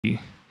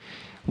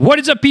What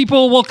is up,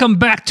 people? Welcome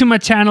back to my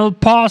channel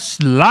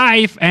Pause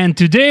Life, and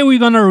today we're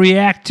gonna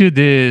react to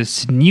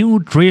this new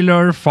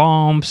trailer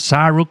from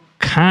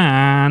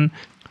Sarukhan.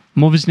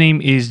 Movie's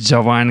name is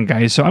Jawan,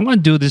 guys. So I'm gonna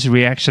do this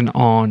reaction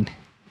on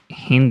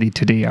Hindi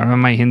today.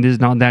 My Hindi is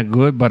not that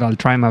good, but I'll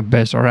try my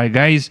best. Alright,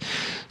 guys,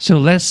 so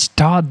let's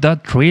start the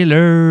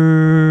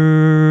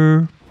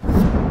trailer.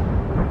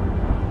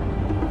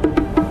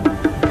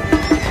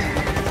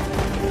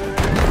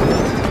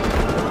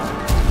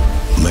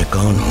 मैं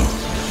कौन हूँ?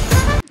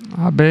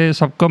 अबे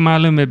सबको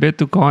मालूम है बे,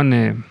 तू कौन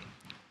है?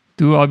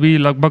 तू अभी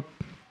लगभग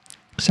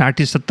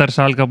 60-70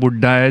 साल का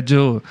बुड्ढा है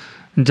जो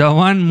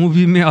जवान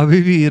मूवी में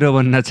अभी भी हीरो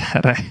बनना चाह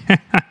रहा है।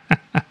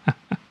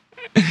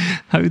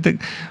 अभी तक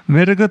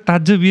मेरे को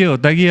ताज्जुब ये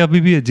होता है कि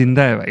अभी भी ये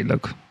जिंदा है भाई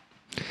लोग।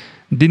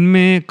 दिन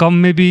में कम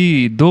में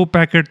भी 2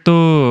 पैकेट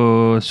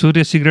तो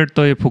सूर्य सिगरेट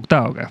तो ये फूकता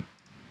होगा।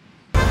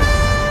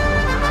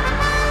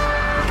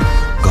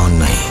 कौन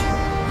नहीं?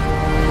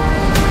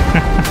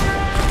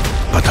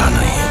 पता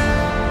नहीं।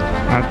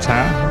 अच्छा,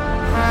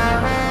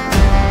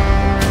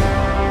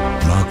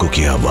 माँ को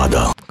किया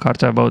वादा।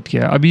 खर्चा बहुत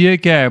किया। अभी ये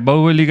क्या है,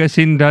 बाहुबली का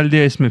सीन डाल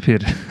दिया इसमें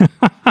फिर।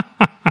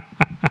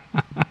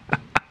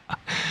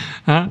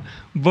 हाँ,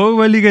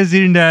 बाहुबली का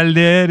सीन डाल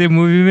दिया है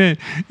मूवी में।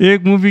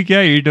 एक मूवी क्या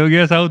हिट हो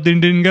गया साउथ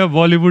इंडियन का,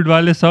 बॉलीवुड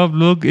वाले सब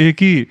लोग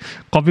एक ही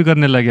कॉपी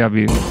करने लगे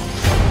अभी।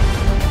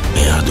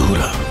 मैं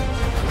अधूरा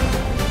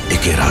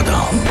एक इरादा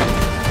हूँ,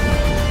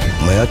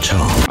 मैं अच्छा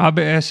हूँ। अब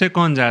ऐसे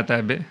कौन जाता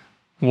है बे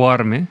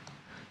वॉर में,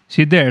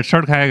 सीधे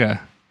हेडशॉट खाएगा।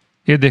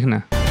 ये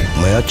देखना,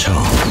 मैं अच्छा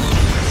हूँ,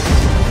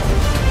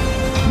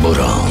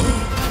 बुरा हूँ।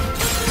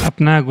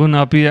 अपना गुण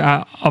अपने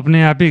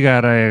आप ही गा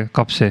रहा है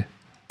कब से।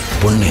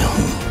 पुण्य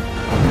हूँ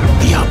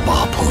या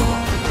पाप हूँ,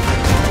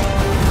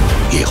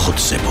 ये खुद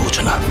से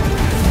पूछना।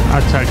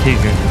 अच्छा ठीक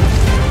है,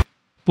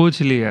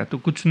 पूछ लिया तो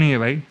कुछ नहीं है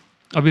भाई।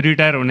 अभी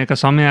रिटायर होने का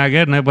समय आ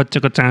गया, नए बच्चे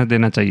को चांस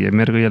देना चाहिए,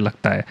 मेरे को ये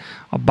लगता है।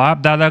 अब बाप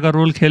दादा का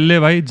रोल खेल ले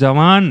भाई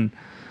जवान।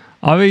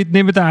 अबे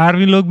इतने में तो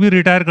आर्मी लोग भी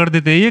रिटायर कर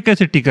देते हैं, ये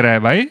कैसे टिक रहा है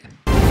भाई?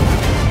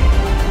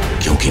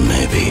 क्योंकि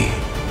मैं भी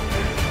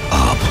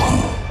आप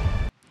हूँ।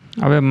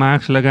 अबे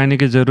मास्क लगाने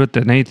की जरूरत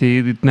नहीं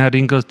थी, इतना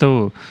रिंकल्स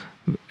तो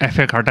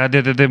इफेक्ट हटा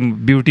देते थे,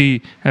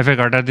 ब्यूटी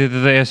इफेक्ट हटा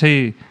देते थे, ऐसे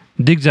ही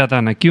दिख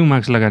जाता ना। क्यों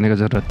मास्क लगाने का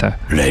जरूरत था?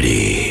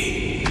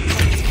 रेडी।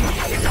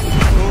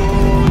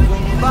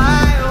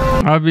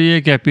 अब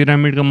ये क्या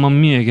पिरामिड का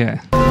मम्मी है क्या?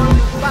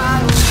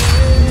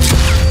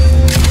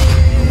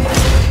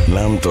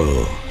 नाम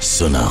तो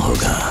सुना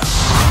होगा।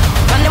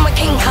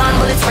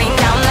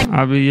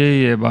 अब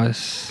यही है बस,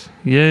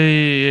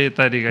 ये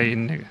तरीका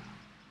इनने का।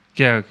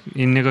 क्या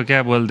इनने को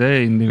क्या बोलते हैं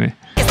हिंदी में?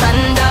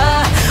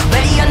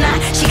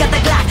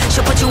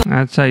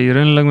 अच्छा,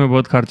 हीरोइन लोग में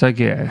बहुत खर्चा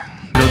किया है,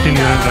 2-3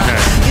 हीरोइन रखा है।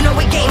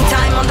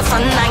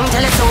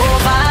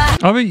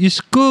 अबे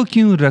इसको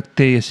क्यों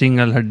रखते ये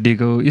सिंगल हड्डी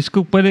को?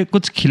 इसको पहले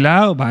कुछ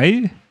खिलाओ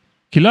भाई,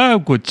 खिलाओ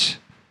कुछ।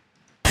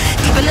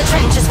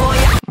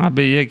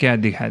 अबे ये क्या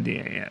दिखा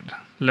दिया यार,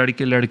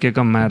 लड़के लड़के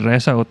को मार रहा है।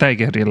 ऐसा होता है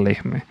क्या रियल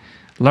लाइफ में?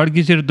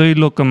 लड़की सिर्फ 2 ही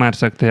लोग को मार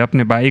सकते हैं,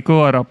 अपने भाई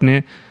को और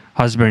अपने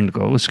हस्बैंड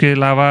को। उसके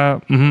अलावा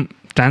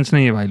चांस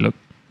नहीं है भाई लोग।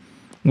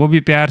 वो भी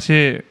प्यार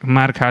से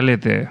मार खा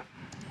लेते हैं।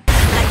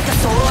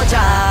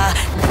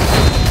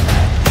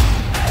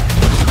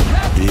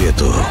 ये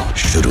तो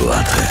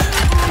शुरुआत है।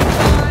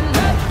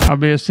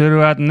 अब ये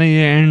शुरुआत नहीं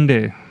है, एंड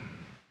है।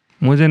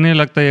 मुझे नहीं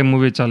लगता ये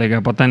मूवी चलेगा,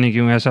 पता नहीं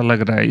क्यों ऐसा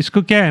लग रहा है।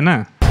 इसको क्या है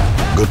ना,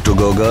 गुड टू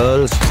गो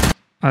गर्ल्स।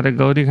 अरे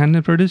गौरी खान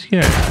ने प्रोड्यूस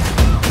किया है।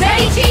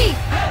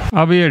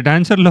 अब ये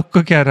डांसर लोग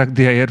को क्या रख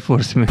दिया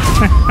एयरफोर्स में?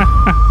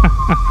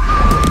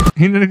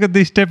 इन्होंने को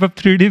तो स्टेप अप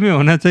 3D में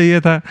होना चाहिए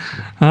था।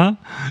 हाँ,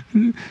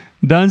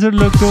 डांसर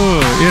लोग को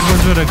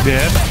एयरफोर्स में रख दिया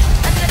यार।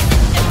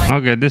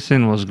 Okay, this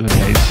scene was good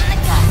guys.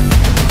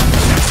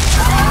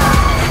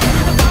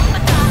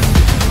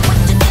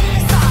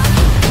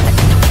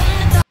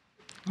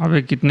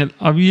 अबे कितने,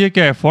 अब ये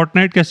क्या है,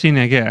 फोर्टनाइट का सीन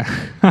है क्या?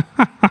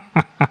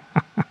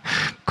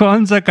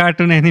 कौन सा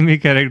कार्टून एनिमी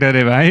कैरेक्टर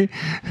है भाई?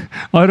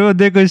 और वो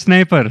देखो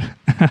स्नाइपर।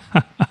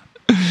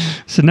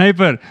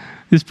 स्नाइपर,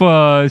 इस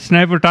पर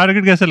स्नाइपर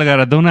टारगेट कैसे लगा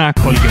रहा, दोनों आँख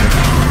खोल के।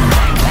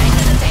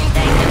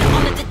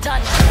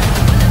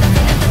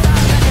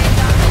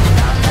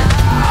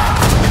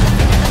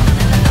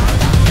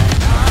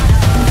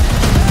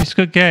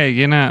 इसको क्या है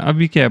ये ना,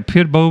 अभी क्या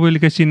फिर बाहुबली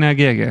का सीन आ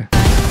गया क्या?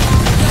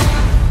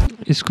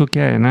 इसको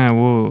क्या है ना,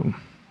 वो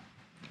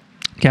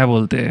क्या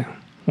बोलते हैं,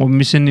 वो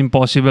मिशन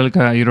इम्पॉसिबल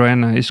का हीरो है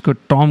ना, इसको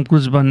टॉम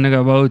क्रूज बनने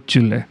का बहुत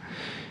चुल है।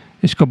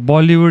 इसको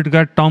बॉलीवुड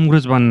का टॉम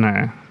क्रूज बनना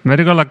है,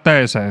 मेरे को लगता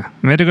है ऐसा है।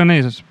 मेरे को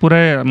नहीं,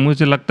 पूरा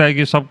मुझे लगता है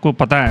कि सबको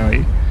पता है भाई।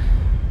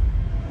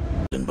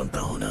 बनता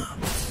हूँ ना,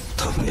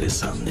 तो मेरे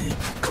सामने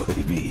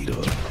कोई भी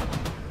हीरो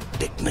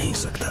टिक नहीं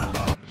सकता।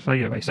 सही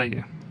है भाई, सही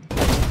है।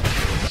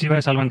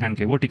 सिवाय सलमान खान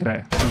के, वो टिक रहा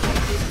है।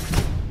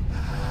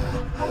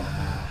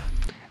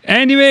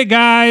 Anyway,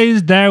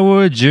 guys, that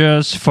was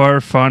just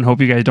for fun.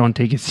 Hope you guys don't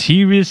take it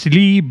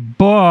seriously,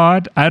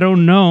 but I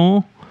don't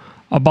know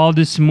about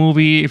this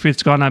movie, if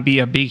it's gonna be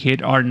a big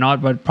hit or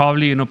not, but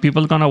probably, you know,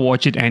 people gonna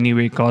watch it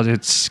anyway because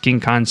it's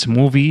King Khan's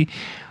movie.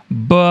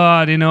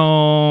 but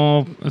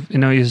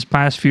his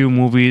past few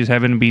movies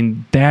haven't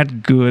been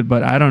that good.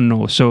 But I don't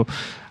know, so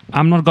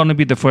I'm not gonna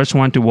be the first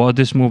one to watch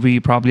this movie.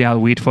 Probably I'll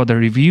wait for the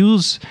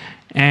reviews,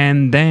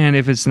 and then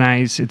if it's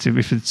nice,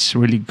 if it's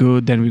really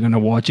good, then we're gonna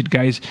watch it,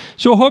 guys.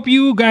 So hope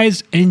you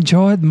guys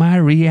enjoyed my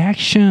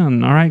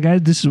reaction. All right,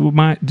 guys, this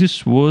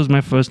was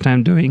my first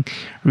time doing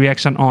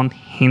reaction on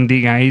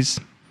Hindi, guys.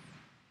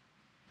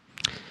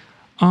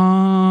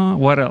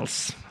 What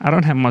else? I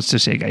don't have much to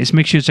say, guys.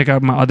 Make sure you check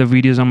out my other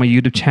videos on my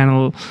YouTube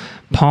channel.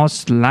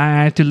 Pause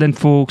live. Till then,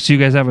 folks, you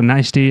guys have a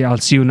nice day. I'll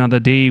see you another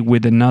day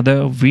with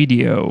another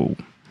video.